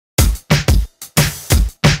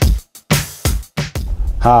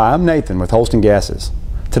Hi, I'm Nathan with Holston Gases.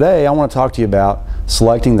 Today I want to talk to you about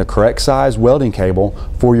selecting the correct size welding cable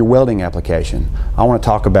for your welding application. I want to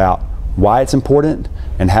talk about why it's important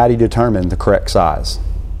and how do you determine the correct size.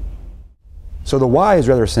 So the why is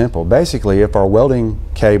rather simple. Basically, if our welding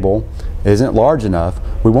cable isn't large enough,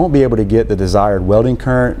 we won't be able to get the desired welding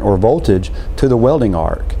current or voltage to the welding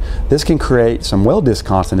arc. This can create some weld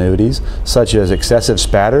discontinuities such as excessive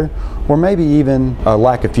spatter or maybe even a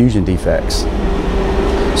lack of fusion defects.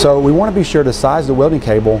 So we want to be sure to size the welding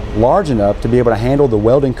cable large enough to be able to handle the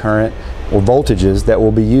welding current or voltages that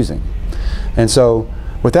we'll be using. And so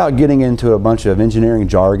without getting into a bunch of engineering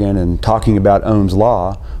jargon and talking about Ohm's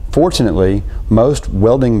law, fortunately most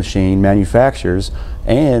welding machine manufacturers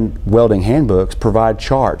and welding handbooks provide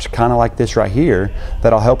charts kind of like this right here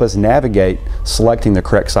that'll help us navigate selecting the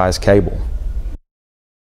correct size cable.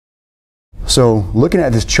 So looking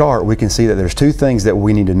at this chart, we can see that there's two things that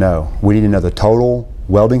we need to know. We need to know the total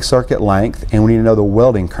welding circuit length and we need to know the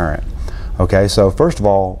welding current. Okay, so first of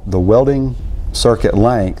all, the welding circuit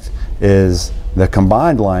length is the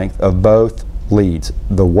combined length of both leads,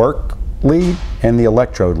 the work lead and the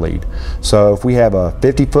electrode lead. So if we have a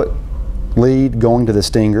 50-foot lead going to the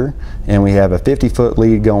stinger and we have a 50-foot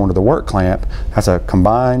lead going to the work clamp, that's a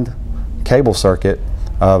combined cable circuit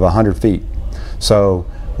of 100 feet. So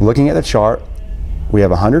looking at the chart, we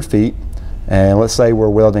have 100 feet and let's say we're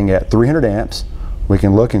welding at 300 amps. We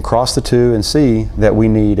can look and cross the two and see that we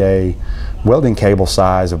need a welding cable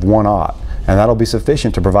size of 1/0, and that'll be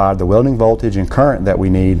sufficient to provide the welding voltage and current that we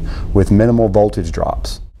need with minimal voltage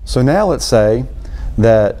drops. So now let's say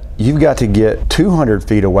that you've got to get 200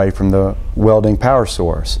 feet away from the welding power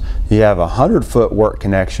source. You have a 100-foot work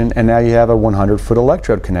connection and now you have a 100-foot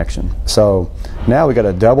electrode connection. So now we got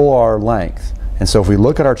to double our length. And so if we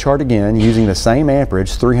look at our chart again using the same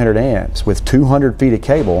amperage, 300 amps with 200 feet of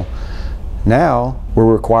cable, now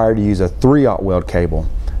we're required to use a 3/0 weld cable.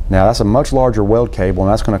 Now that's a much larger weld cable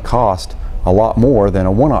and that's going to cost a lot more than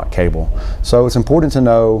a 1/0 cable. So it's important to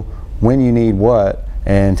know when you need what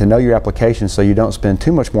and to know your application so you don't spend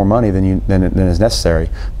too much more money than is necessary.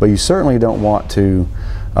 But you certainly don't want to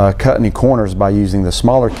cut any corners by using the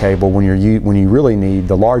smaller cable when you really need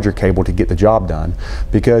the larger cable to get the job done,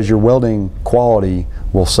 because your welding quality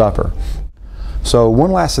will suffer. So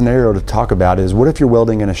one last scenario to talk about is, what if you're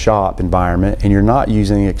welding in a shop environment and you're not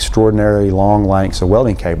using extraordinarily long lengths of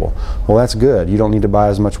welding cable? Well, that's good. You don't need to buy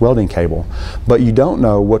as much welding cable, but you don't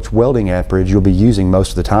know which welding amperage you'll be using most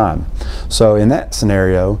of the time. So in that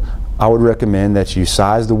scenario, I would recommend that you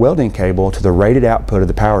size the welding cable to the rated output of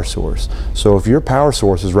the power source. So if your power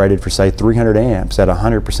source is rated for say 300 amps at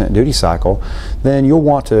 100% duty cycle, then you'll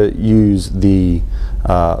want to use the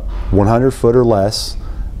 100 foot or less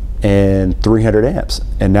and 300 amps,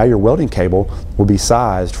 and now your welding cable will be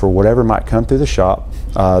sized for whatever might come through the shop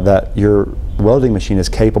that your welding machine is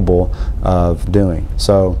capable of doing.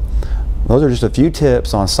 So those are just a few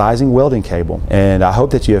tips on sizing welding cable, and I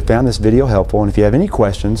hope that you have found this video helpful. And if you have any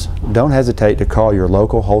questions, don't hesitate to call your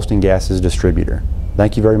local Holston Gases distributor.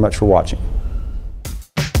 Thank you very much for watching.